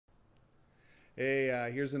Hey,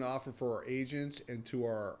 here's an offer for our agents and to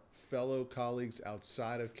our fellow colleagues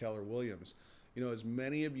outside of Keller Williams. You know, as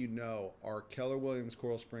many of you know, our Keller Williams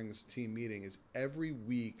Coral Springs team meeting is every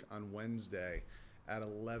week on Wednesday at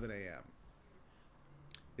 11 a.m.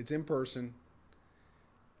 It's in person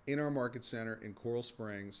in our market center in Coral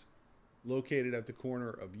Springs, located at the corner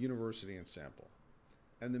of University and Sample.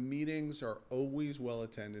 And the meetings are always well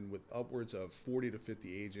attended with upwards of 40 to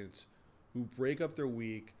 50 agents who break up their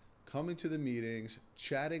week, coming to the meetings,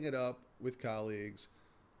 chatting it up with colleagues,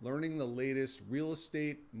 learning the latest real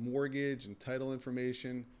estate, mortgage, and title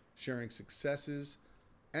information, sharing successes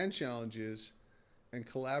and challenges, and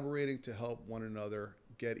collaborating to help one another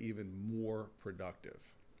get even more productive.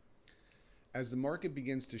 As the market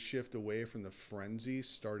begins to shift away from the frenzy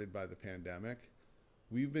started by the pandemic,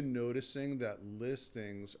 we've been noticing that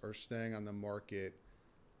listings are staying on the market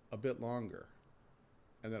a bit longer,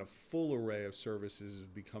 and that a full array of services is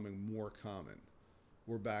becoming more common.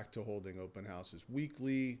 We're back to holding open houses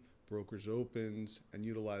weekly, brokers opens, and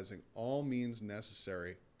utilizing all means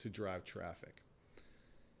necessary to drive traffic.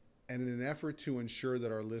 And in an effort to ensure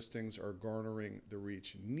that our listings are garnering the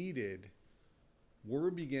reach needed,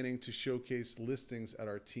 we're beginning to showcase listings at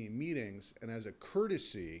our team meetings, and as a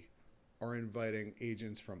courtesy, are inviting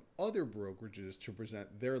agents from other brokerages to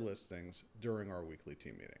present their listings during our weekly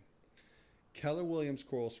team meeting. Keller Williams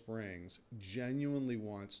Coral Springs genuinely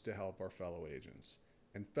wants to help our fellow agents,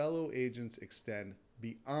 and fellow agents extend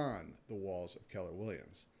beyond the walls of Keller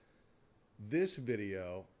Williams. This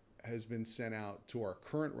video has been sent out to our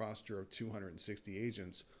current roster of 260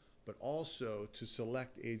 agents, but also to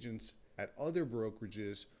select agents at other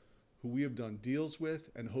brokerages who we have done deals with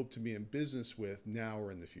and hope to be in business with now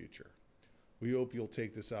or in the future. We hope you'll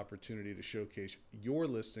take this opportunity to showcase your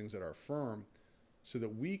listings at our firm so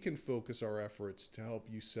that we can focus our efforts to help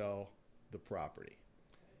you sell the property.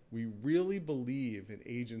 We really believe in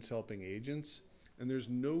agents helping agents, and there's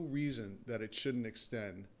no reason that it shouldn't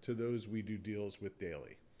extend to those we do deals with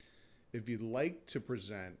daily. If you'd like to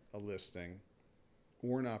present a listing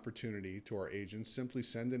or an opportunity to our agents, simply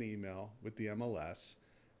send an email with the MLS,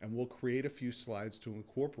 and we'll create a few slides to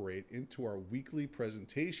incorporate into our weekly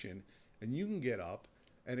presentation, and you can get up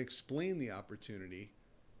and explain the opportunity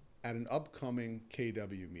at an upcoming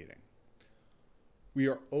KW meeting. We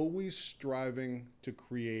are always striving to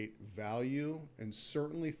create value and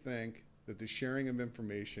certainly think that the sharing of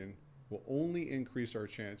information will only increase our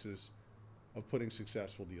chances of putting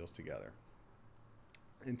successful deals together.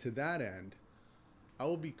 And to that end, I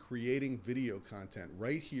will be creating video content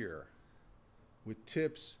right here with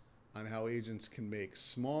tips on how agents can make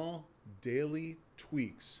small daily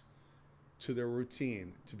tweaks to their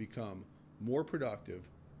routine to become more productive,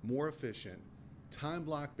 more efficient, time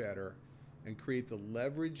block better, and create the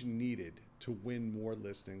leverage needed to win more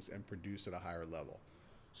listings and produce at a higher level.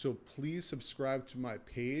 So please subscribe to my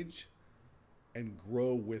page and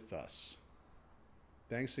grow with us.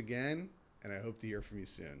 Thanks again, and I hope to hear from you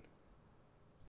soon.